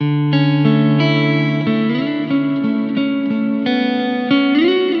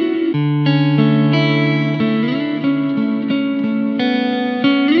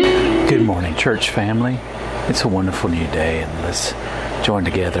church family. It's a wonderful new day, and let's join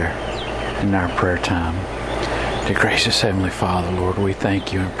together in our prayer time. Dear gracious Heavenly Father, Lord, we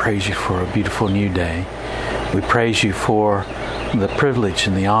thank you and praise you for a beautiful new day. We praise you for the privilege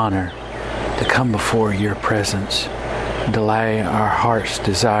and the honor to come before your presence and to lay our heart's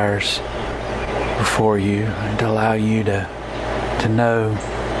desires before you and to allow you to know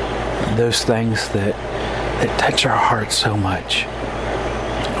those things that touch our hearts so much.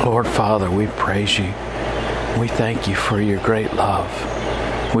 Lord Father, we praise you. We thank you for your great love.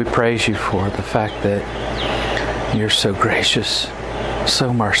 We praise you for the fact that you're so gracious,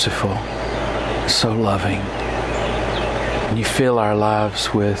 so merciful, so loving. And you fill our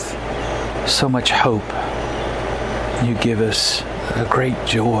lives with so much hope. You give us a great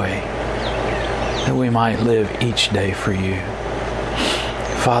joy that we might live each day for you.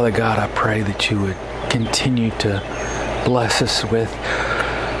 Father God, I pray that you would continue to bless us with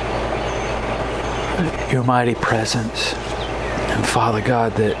your mighty presence. And Father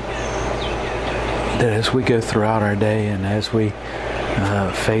God, that as we go throughout our day and as we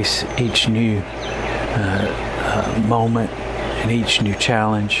face each new moment and each new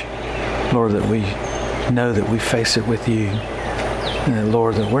challenge, Lord, that we know that we face it with you. And that,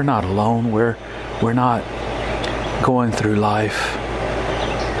 Lord, that we're not alone. We're not going through life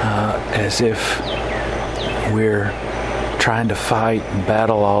as if we're trying to fight and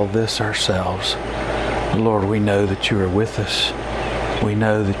battle all this ourselves. Lord, we know that you are with us. We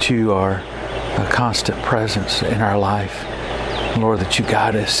know that you are a constant presence in our life. Lord, that you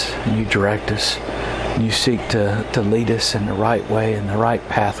guide us and you direct us and you seek to lead us in the right way, in the right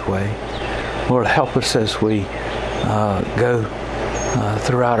pathway. Lord, help us as we go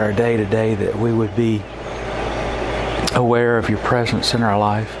throughout our day to day, that we would be aware of your presence in our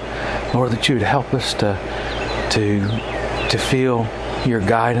life. Lord, that you would help us to feel your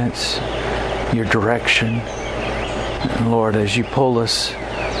guidance, your direction. And Lord, as you pull us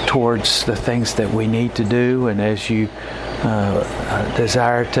towards the things that we need to do, and as you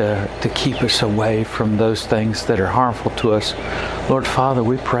desire to keep us away from those things that are harmful to us, Lord Father,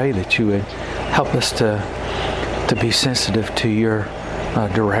 we pray that you would help us to be sensitive to your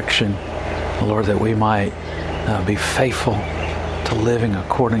direction, Lord, that we might be faithful to living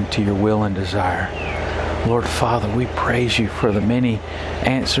according to your will and desire. Lord Father, we praise you for the many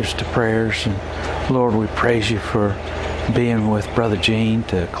answers to prayers. And Lord, we praise you for being with Brother Gene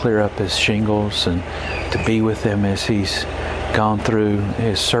to clear up his shingles and to be with him as he's gone through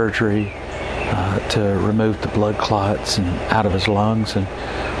his surgery to remove the blood clots and out of his lungs. And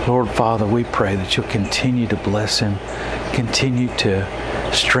Lord Father, we pray that you'll continue to bless him, continue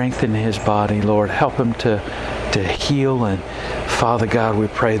to strengthen his body. Lord, help him to heal. And Father God, we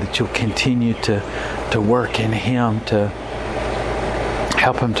pray that you'll continue to work in him to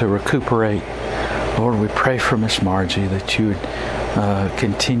help him to recuperate. Lord, we pray for Miss Margie that you would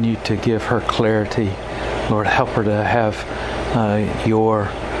continue to give her clarity. Lord, help her to have your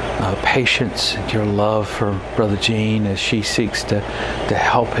patience and your love for Brother Gene as she seeks to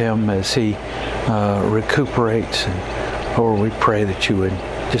help him as he recuperates. And Lord, we pray that you would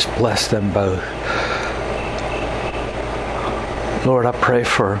just bless them both. Lord, I pray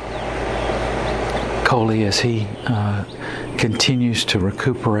for Coley as he continues to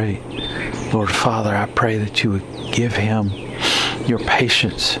recuperate. Lord Father, I pray that you would give him your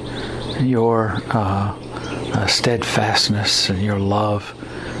patience, your steadfastness, and your love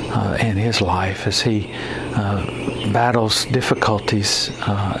in his life as he battles difficulties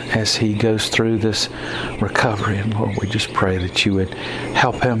as he goes through this recovery. And Lord, we just pray that you would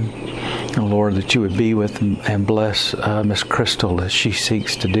help him. And Lord, that you would be with and bless Miss Crystal as she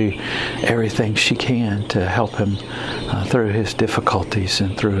seeks to do everything she can to help him through his difficulties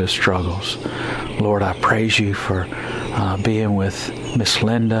and through his struggles. Lord, I praise you for being with Miss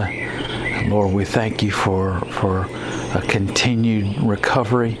Linda. And Lord, we thank you for a continued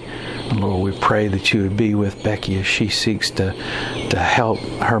recovery. And Lord, we pray that you would be with Becky as she seeks to help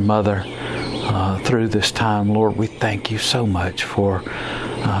her mother through this time. Lord, we thank you so much for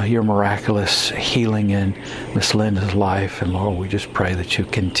your miraculous healing in Miss Linda's life. And Lord, we just pray that you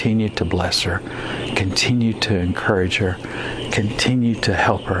continue to bless her, continue to encourage her, continue to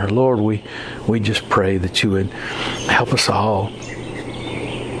help her. Lord, we just pray that you would help us all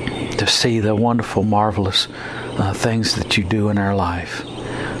to see the wonderful, marvelous things that you do in our life.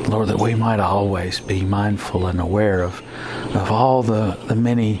 Lord, that we might always be mindful and aware of all the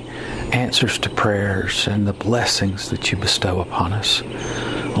many answers to prayers and the blessings that you bestow upon us.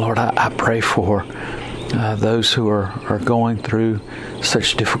 Lord, I pray for those who are going through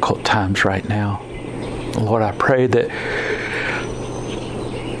such difficult times right now. Lord, I pray that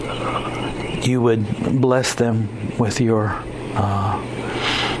you would bless them with your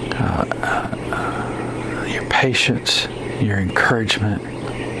patience, your encouragement,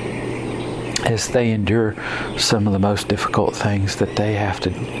 as they endure some of the most difficult things that they have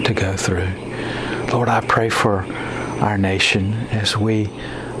to go through. Lord, I pray for our nation as we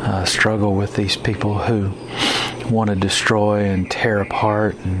struggle with these people who want to destroy and tear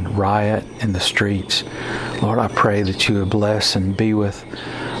apart and riot in the streets. Lord, I pray that you would bless and be with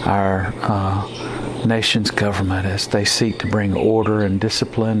our nation's government as they seek to bring order and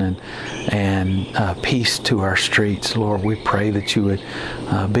discipline and peace to our streets. Lord, we pray that you would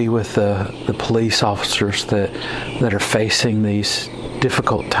be with the police officers that are facing these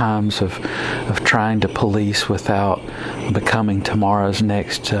difficult times of trying to police without becoming tomorrow's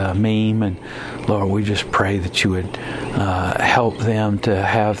next meme. And Lord, we just pray that you would help them to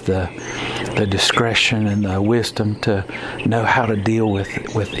have the discretion and the wisdom to know how to deal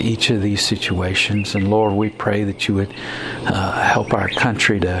with each of these situations. And Lord, we pray that you would help our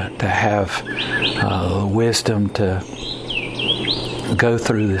country to have wisdom to go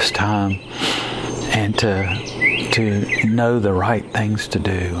through this time and to know the right things to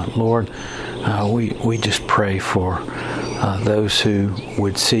do. Lord, we just pray for those who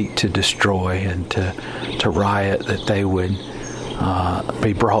would seek to destroy and to riot, that they would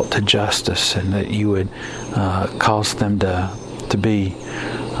be brought to justice, and that you would cause them to be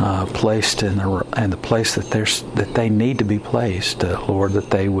placed in the place that they need to be placed. Lord, that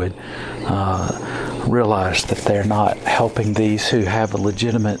they would realize that they're not helping these who have a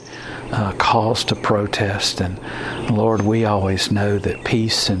legitimate cause to protest. And Lord, we always know that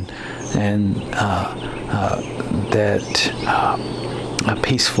peace and that a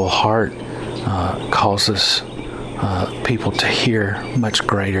peaceful heart causes people to hear much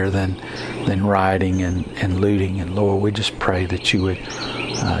greater than rioting and looting. And Lord, we just pray that you would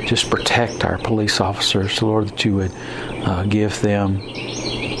just protect our police officers. Lord, that you would give them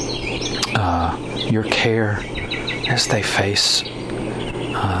your care as they face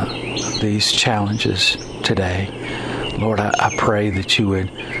these challenges today. Lord, I pray that you would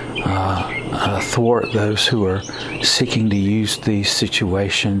thwart those who are seeking to use these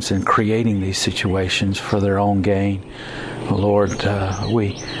situations and creating these situations for their own gain. Lord,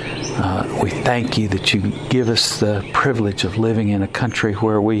 we thank you that you give us the privilege of living in a country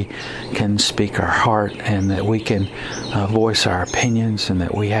where we can speak our heart, and that we can voice our opinions, and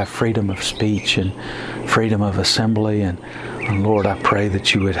that we have freedom of speech and freedom of assembly. And Lord, I pray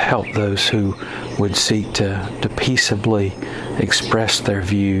that you would help those who would seek to peaceably express their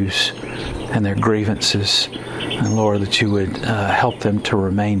views and their grievances. And Lord, that you would help them to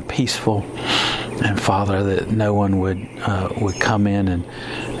remain peaceful. And Father, that no one would come in and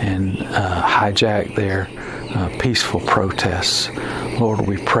hijack their peaceful protests. Lord,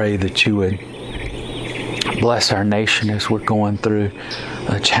 we pray that you would bless our nation as we're going through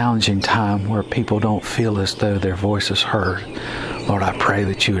a challenging time where people don't feel as though their voice is heard. Lord, I pray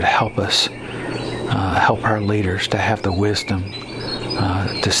that you would help us, help our leaders to have the wisdom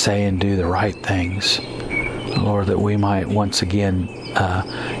to say and do the right things. Lord, that we might once again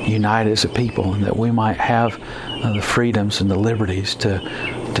unite as a people, and that we might have the freedoms and the liberties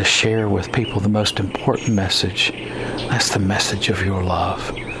to share with people the most important message. That's the message of your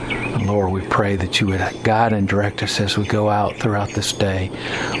love. And Lord, we pray that you would guide and direct us as we go out throughout this day.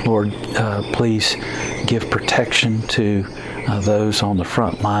 Lord, please give protection to those on the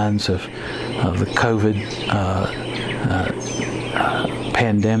front lines of the COVID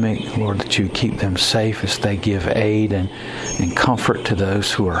pandemic. Lord, that you keep them safe as they give aid and comfort to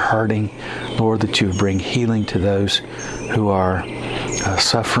those who are hurting. Lord, that you would bring healing to those who are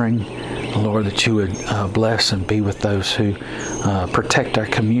suffering. Lord, that you would bless and be with those who protect our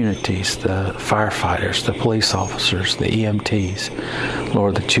communities, the firefighters, the police officers, the EMTs.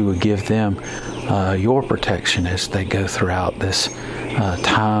 Lord, that you would give them your protection as they go throughout this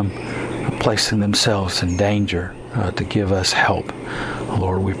time, placing themselves in danger to give us help.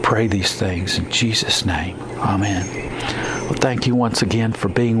 Lord, we pray these things in Jesus' name. Amen. Well, thank you once again for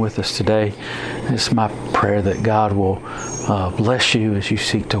being with us today. It's my prayer that God will bless you as you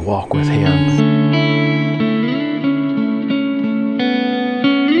seek to walk with Him.